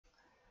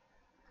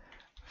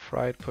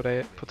Fried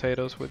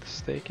potatoes with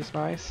steak is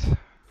nice.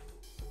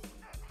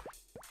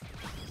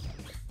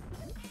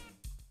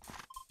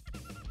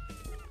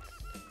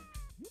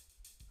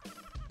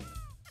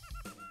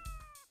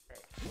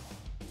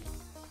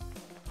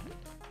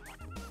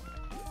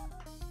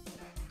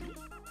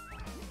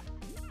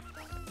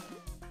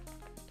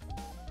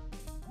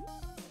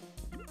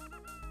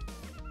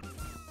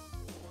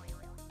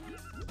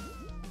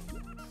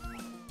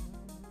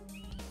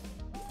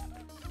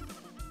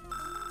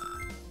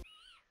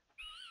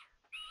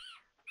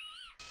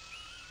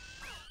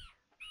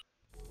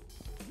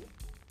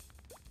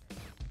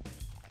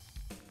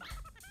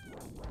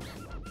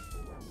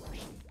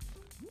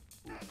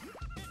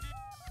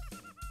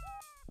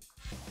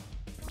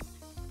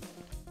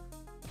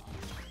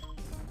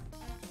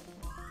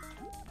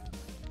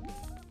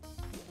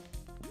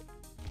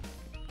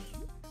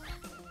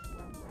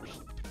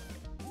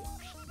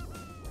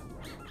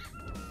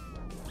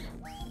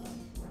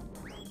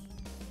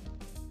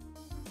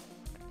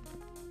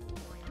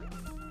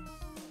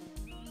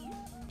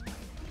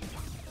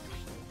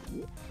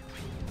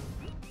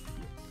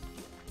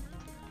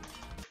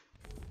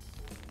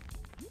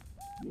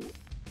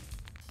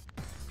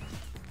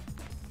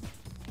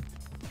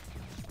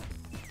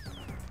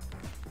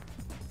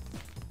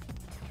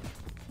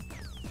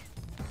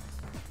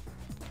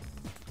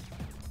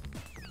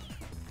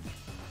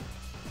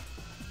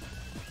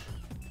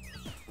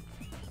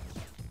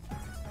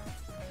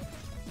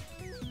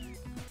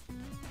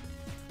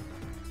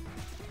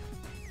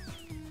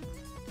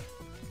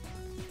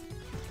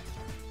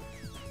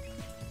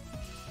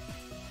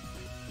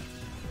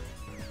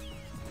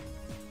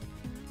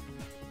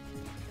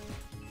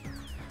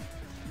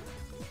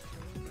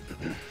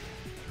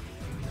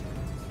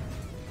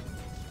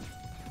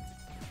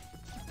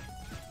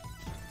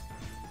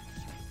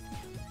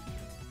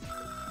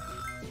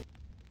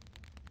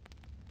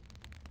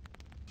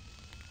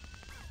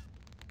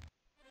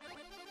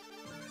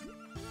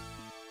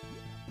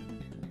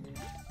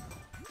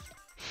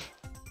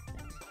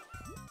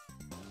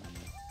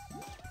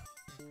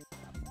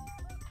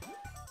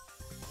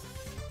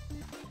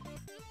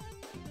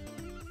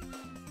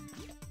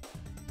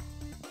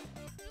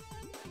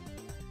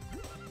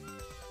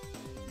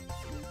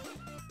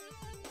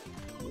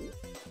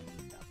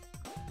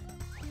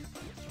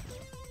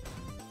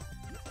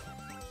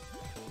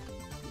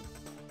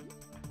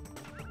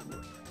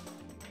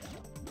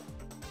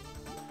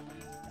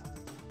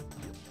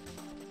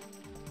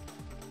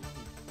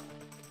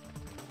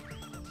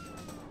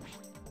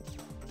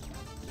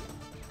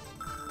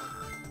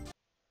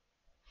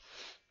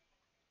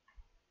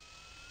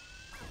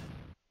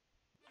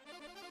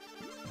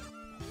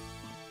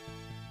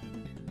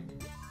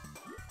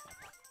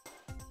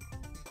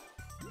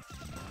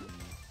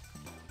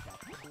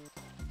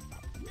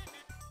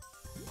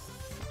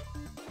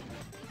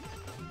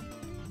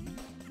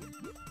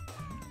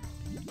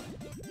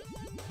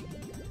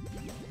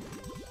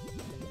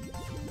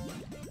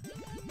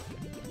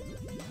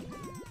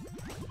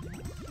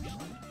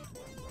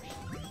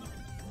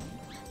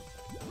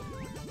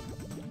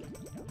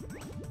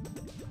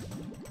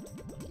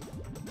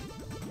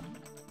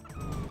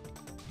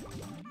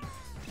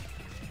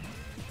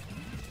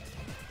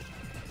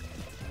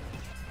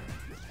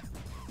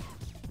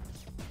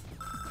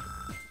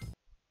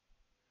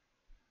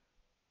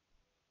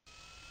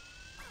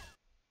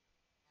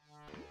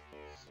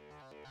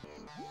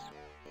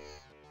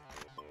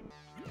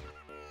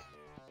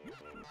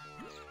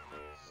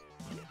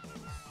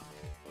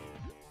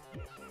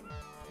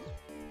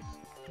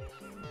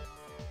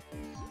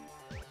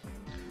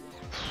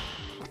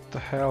 What the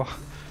hell?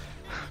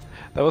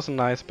 That was a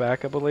nice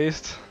backup at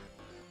least.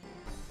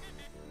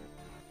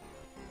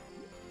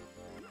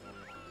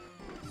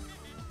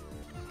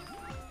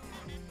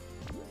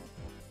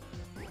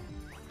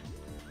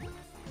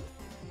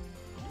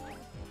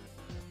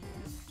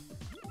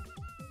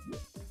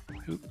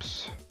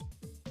 Oops.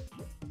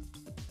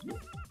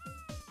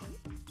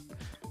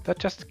 That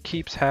just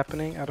keeps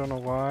happening, I don't know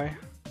why.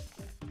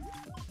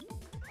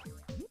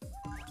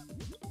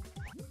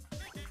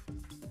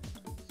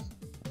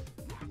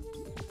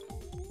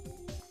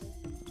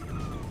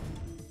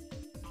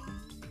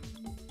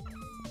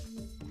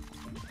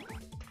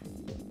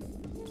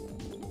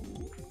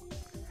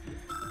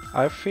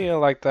 I feel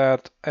like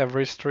that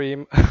every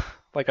stream,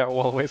 like I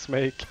always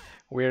make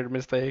weird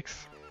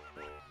mistakes.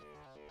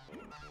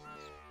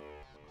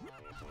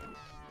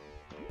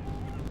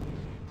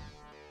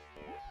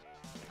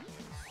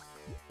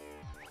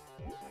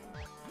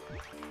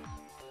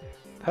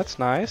 That's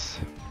nice.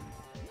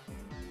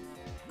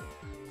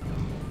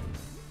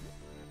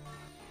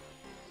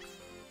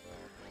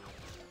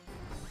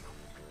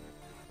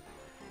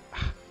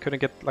 Couldn't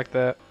get like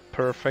the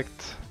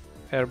perfect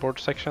airboard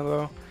section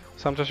though.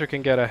 Sometimes you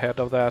can get ahead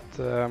of that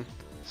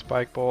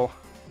spike ball.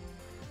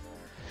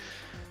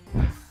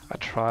 I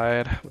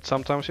tried, but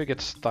sometimes you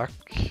get stuck.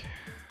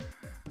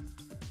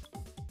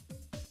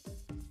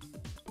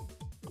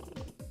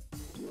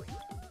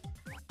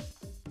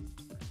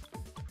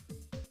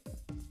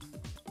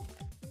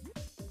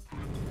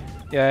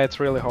 Yeah, it's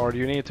really hard.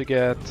 You need to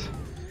get...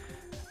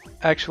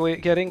 Actually,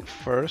 getting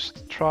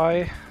first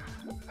try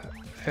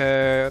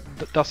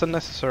doesn't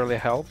necessarily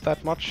help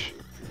that much.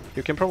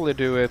 You can probably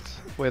do it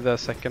with a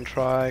second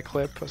try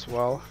clip as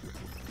well.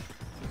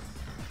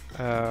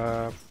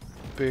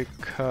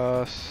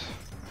 Because...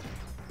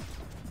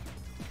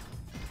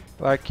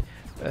 Like,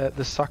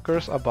 the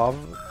suckers above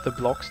the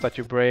blocks that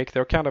you break,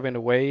 they're kind of in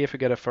the way if you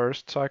get a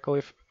first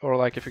cycle, or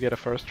like if you get a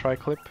first try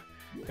clip.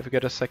 If you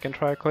get a second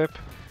try clip,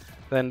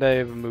 then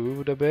they've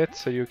moved a bit,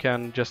 so you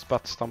can just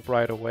butt stomp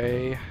right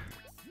away.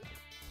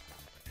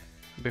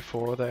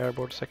 Before the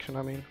airboard section,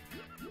 I mean.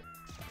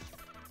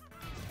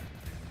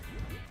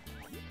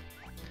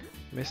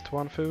 Missed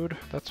one food,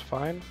 that's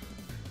fine.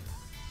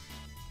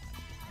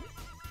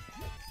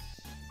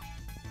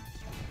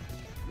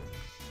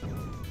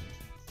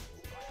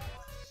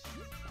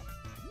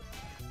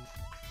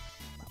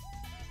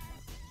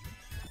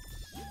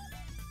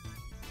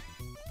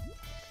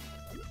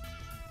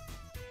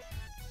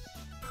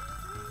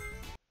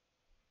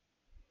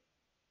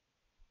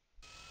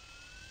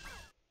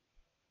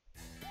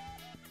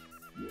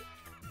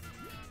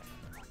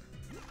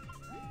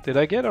 Did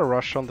I get a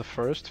rush on the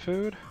first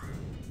food?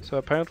 So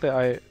apparently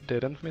I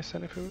didn't miss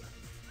any food.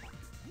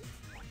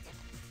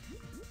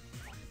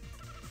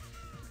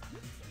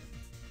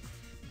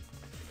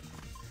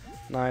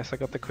 Nice, I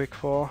got the quick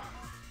fall.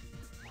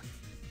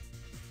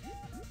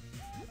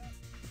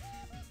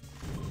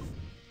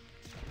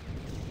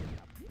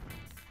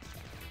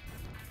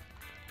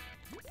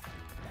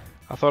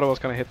 I thought I was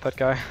gonna hit that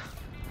guy.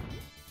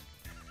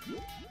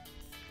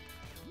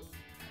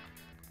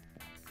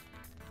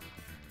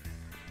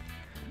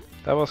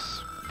 That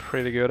was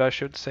pretty good. I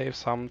should save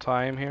some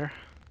time here.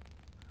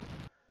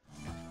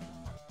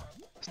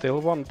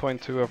 Still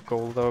 1.2 of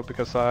gold though,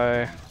 because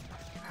I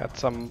had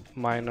some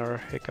minor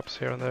hiccups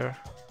here and there.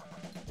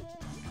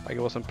 Like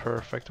it wasn't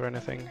perfect or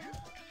anything.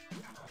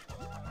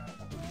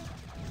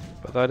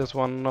 But that is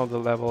one of the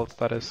levels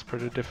that is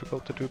pretty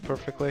difficult to do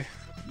perfectly.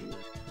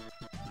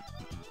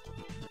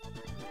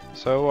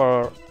 So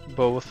are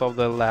both of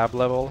the lab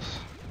levels.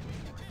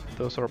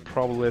 Those are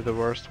probably the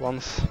worst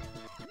ones.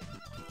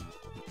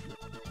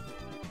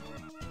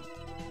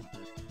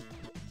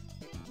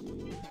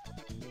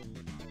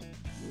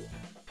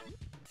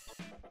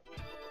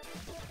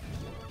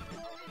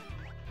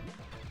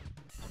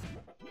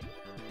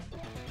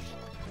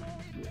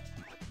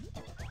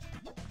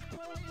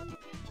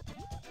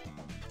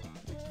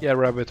 Yeah,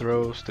 rabbit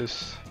roast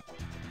is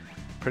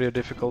pretty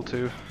difficult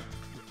too.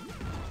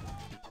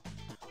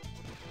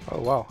 Oh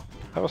wow,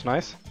 that was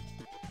nice.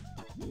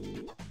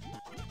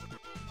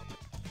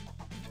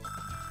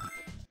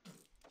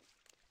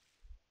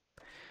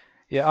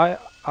 Yeah,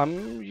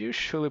 I'm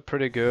usually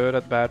pretty good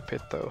at bad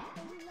pit though.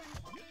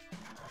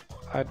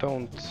 I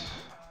don't...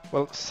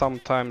 Well,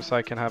 sometimes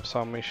I can have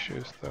some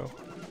issues though.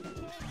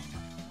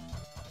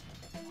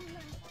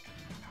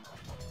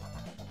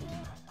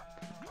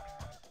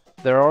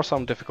 There are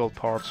some difficult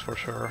parts for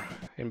sure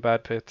in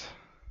bad pit.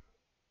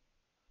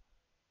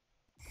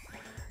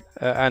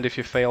 And if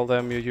you fail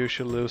them, you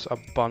usually lose a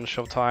bunch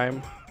of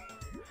time.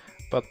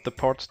 But the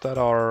parts that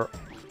are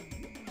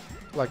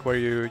like where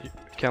you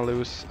can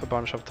lose a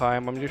bunch of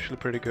time, I'm usually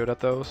pretty good at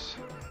those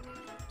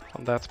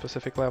on that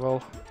specific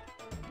level.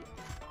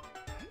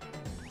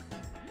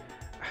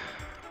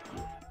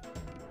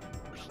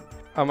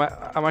 I'm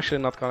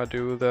actually not gonna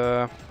do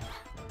the...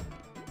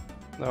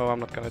 No, I'm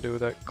not gonna do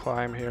the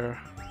climb here.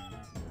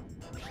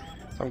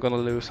 I'm gonna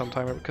lose some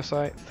time because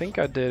I think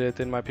I did it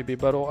in my PB,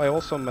 but I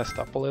also messed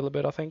up a little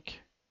bit, I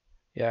think.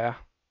 Yeah.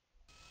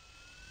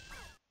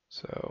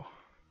 So...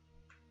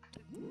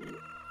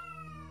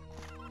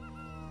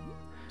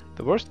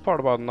 The worst part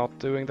about not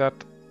doing that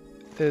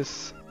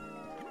is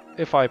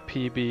if I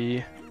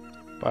PB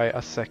by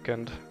a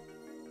second,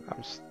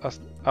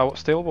 I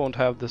still won't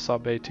have the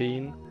sub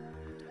 18,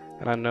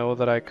 and I know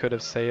that I could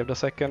have saved a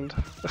second.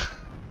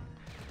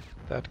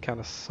 That kind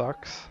of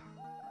sucks.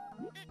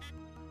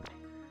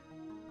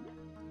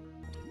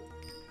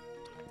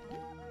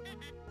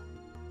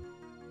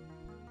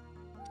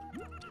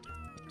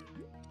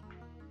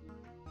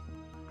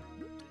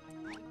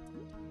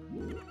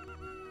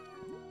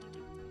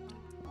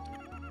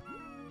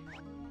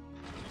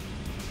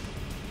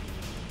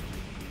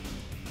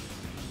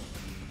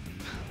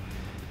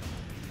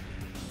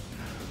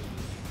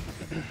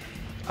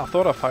 I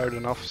thought I fired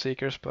enough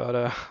Seekers,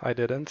 but I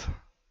didn't.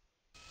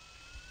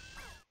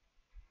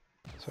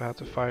 So I had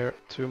to fire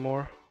 2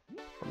 more,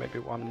 or maybe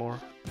 1 more.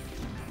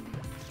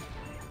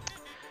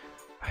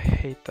 I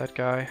hate that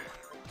guy.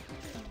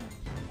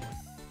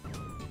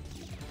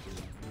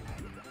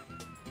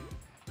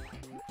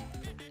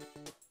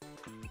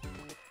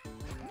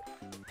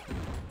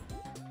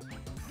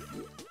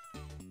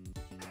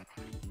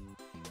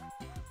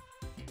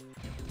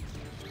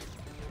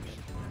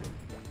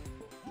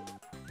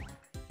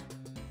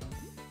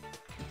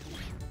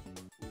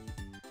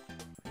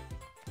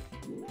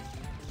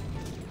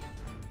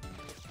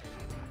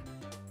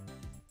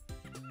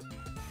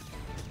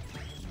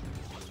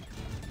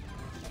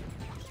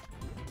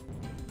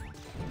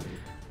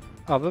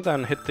 Other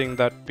than hitting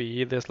that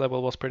B, this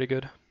level was pretty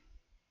good.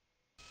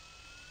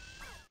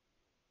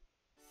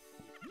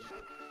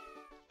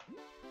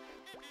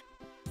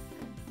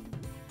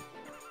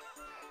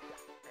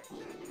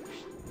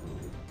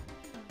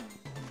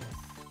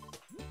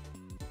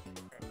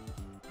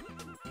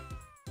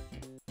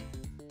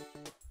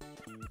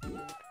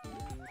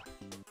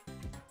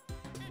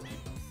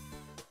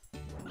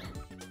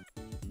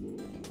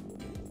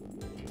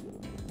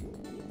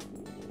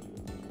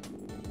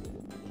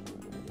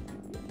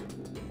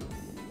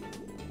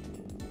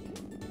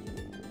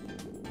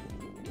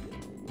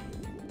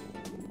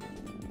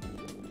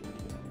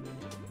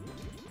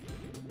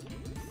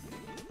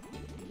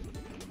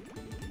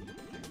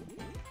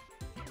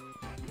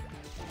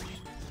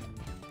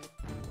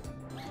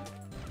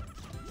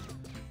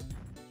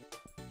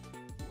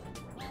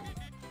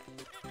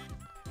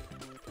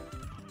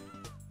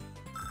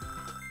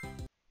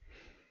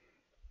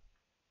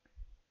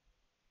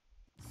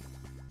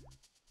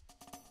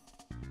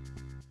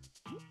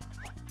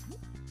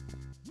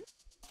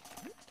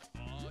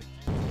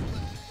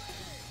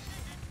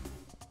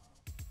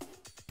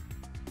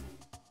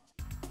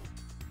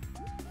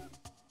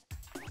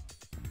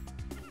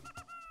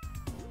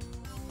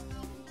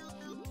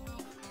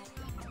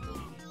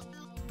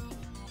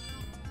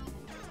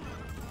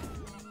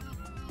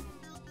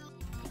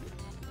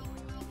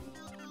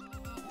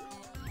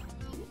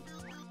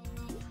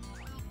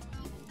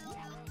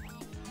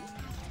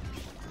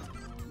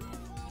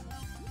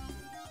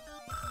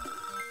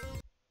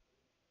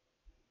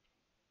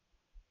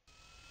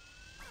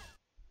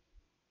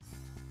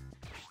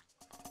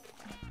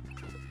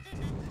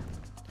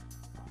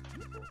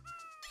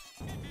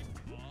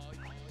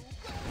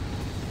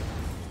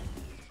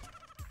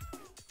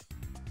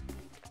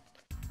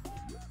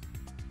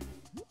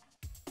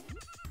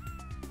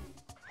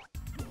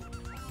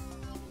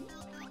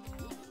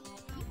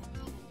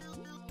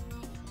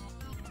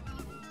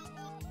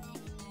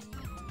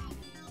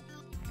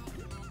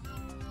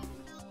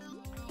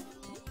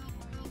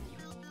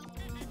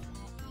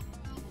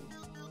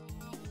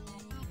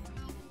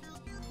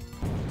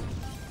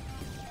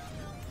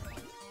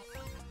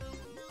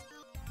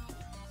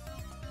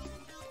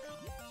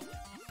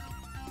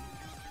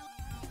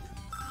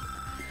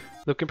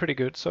 Looking pretty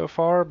good so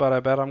far, but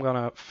I bet I'm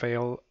gonna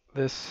fail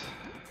this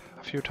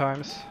a few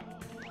times.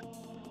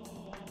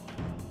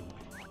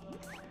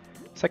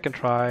 Second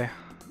try.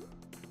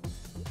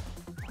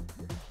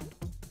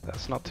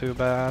 That's not too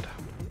bad.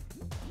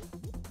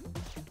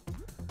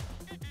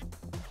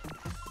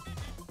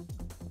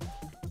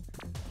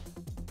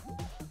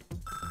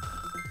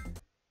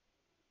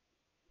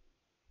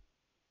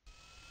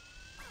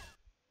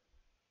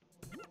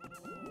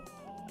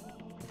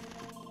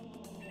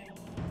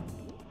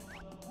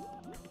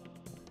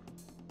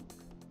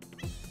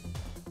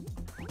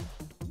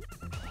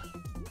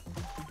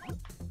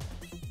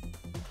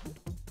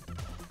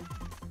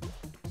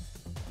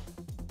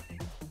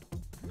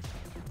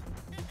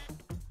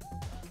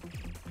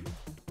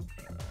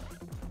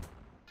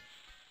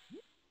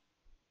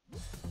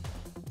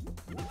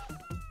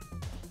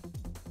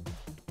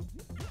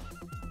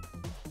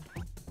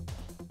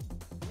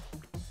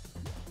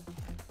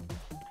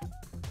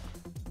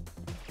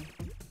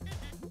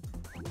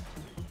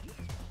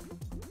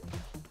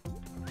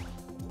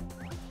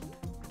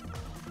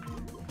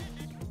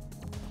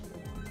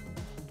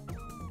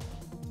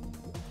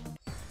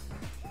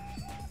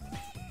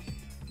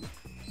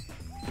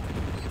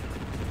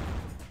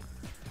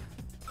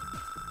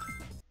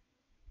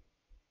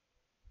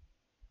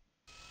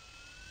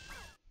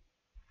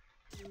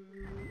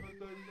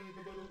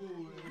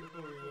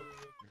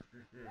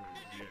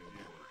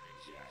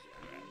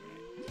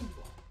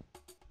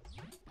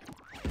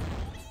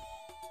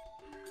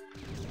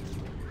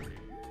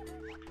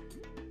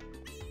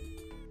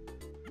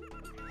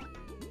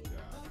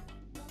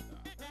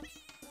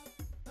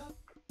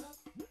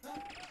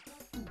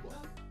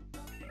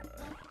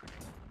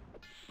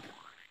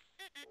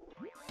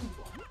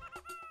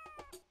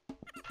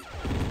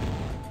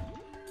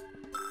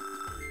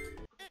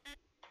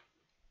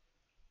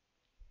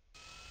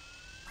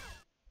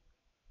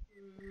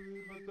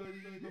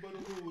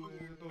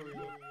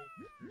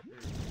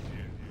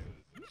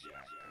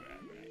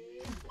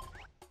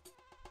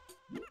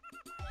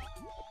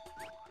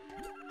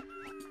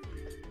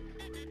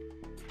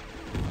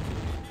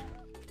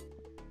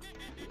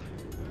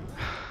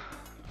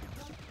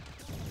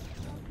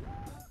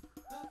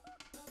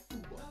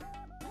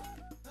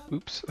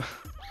 Oops.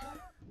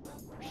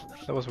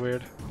 That was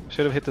weird.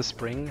 Should have hit the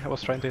spring. I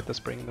was trying to hit the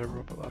spring there,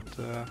 but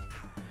I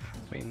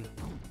mean,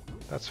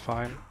 that's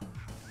fine.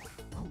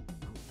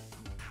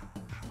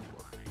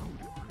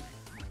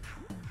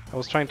 I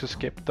was trying to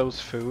skip those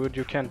food.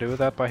 You can do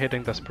that by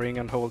hitting the spring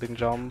and holding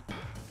jump.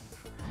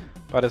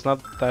 But it's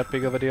not that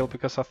big of a deal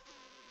because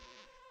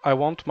I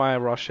want my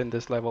rush in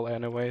this level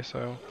anyway,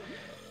 so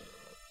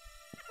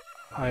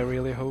I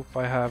really hope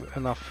I have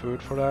enough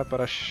food for that,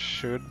 but I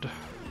should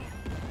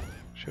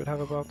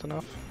have about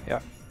enough. Yeah.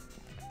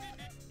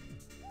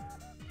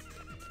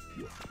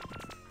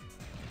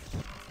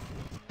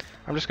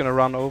 I'm just gonna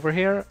run over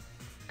here,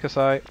 because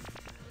I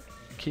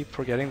keep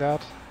forgetting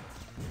that.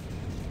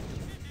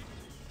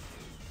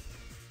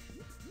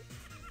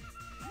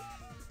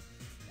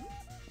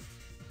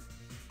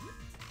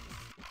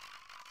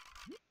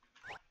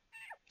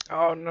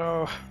 Oh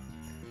no!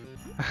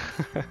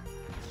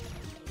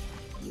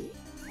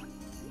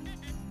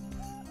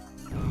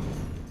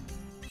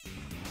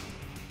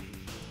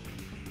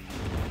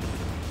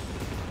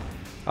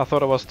 I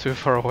thought I was too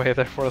far away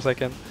there for a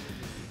second.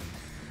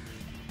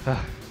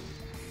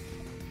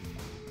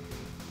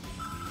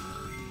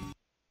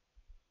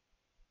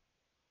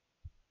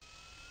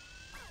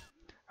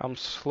 I'm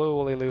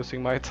slowly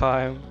losing my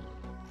time.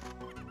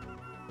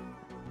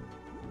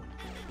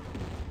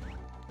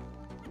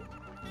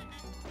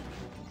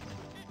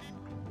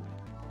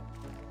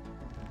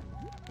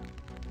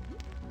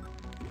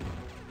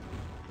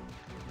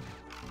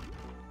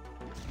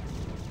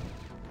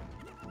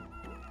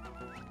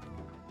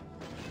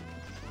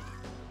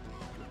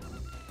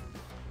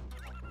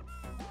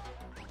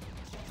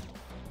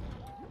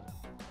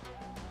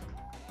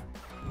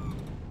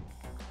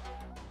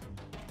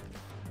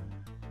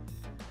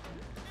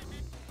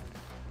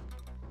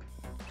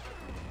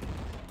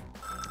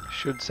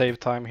 Should save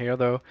time here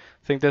though.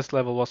 I think this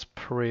level was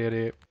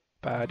pretty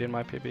bad in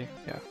my PB,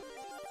 yeah.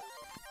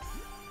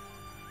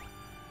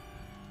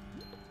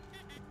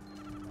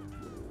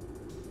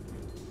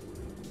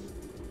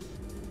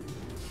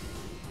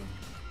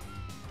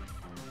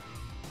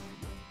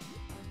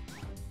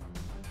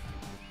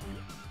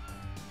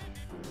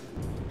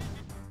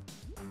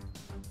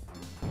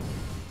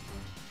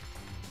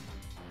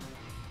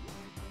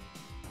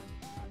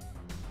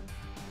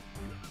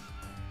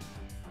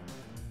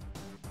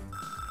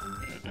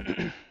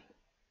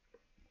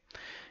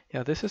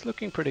 Yeah, this is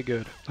looking pretty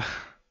good.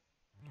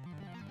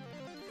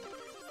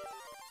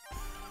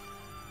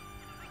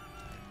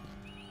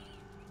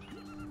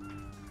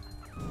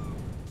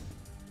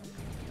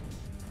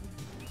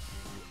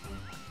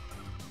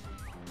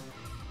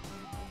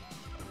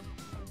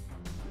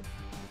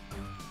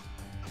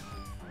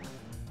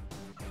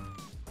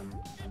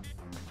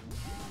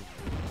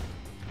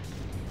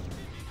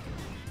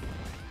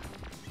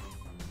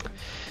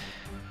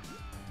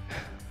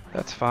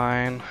 That's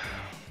fine.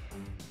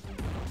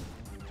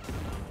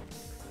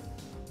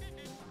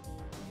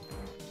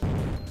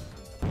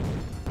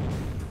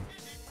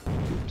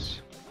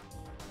 Oops.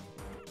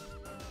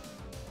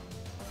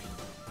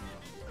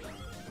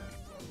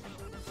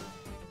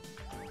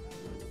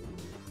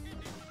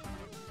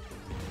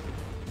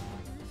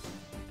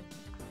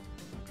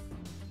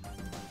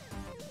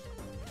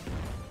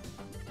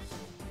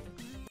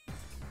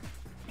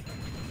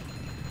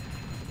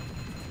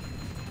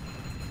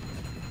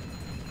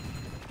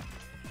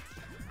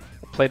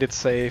 Played it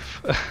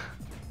safe.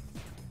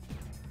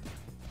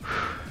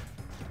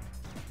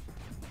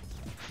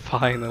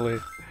 Finally.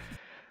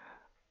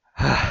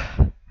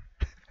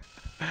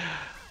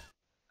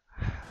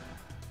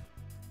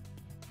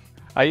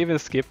 I even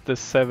skipped the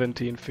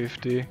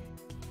 1750.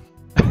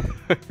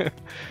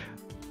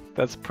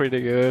 That's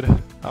pretty good.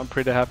 I'm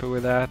pretty happy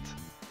with that.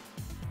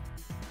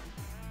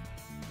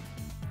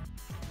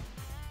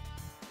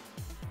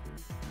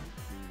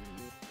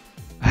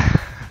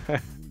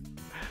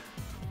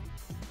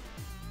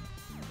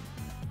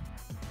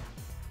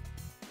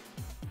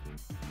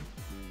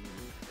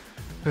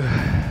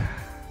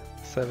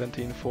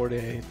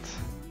 $17.48.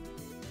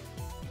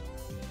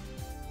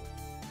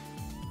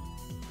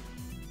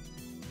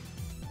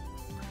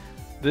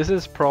 This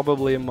is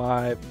probably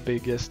my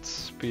biggest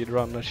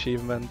speedrun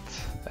achievement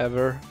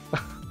ever.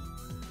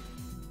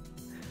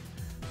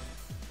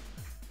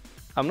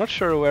 I'm not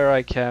sure where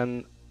I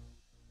can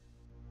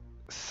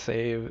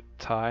save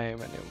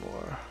time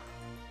anymore.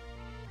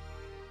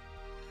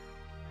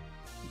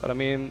 But I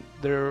mean,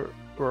 there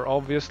were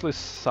obviously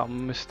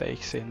some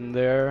mistakes in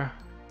there,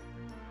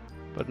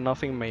 but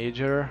nothing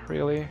major,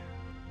 really.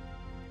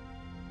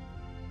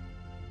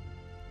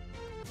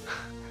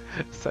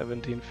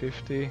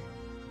 1750.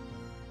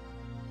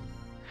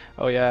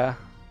 Oh yeah,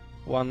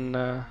 one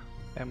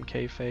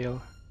MK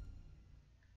fail.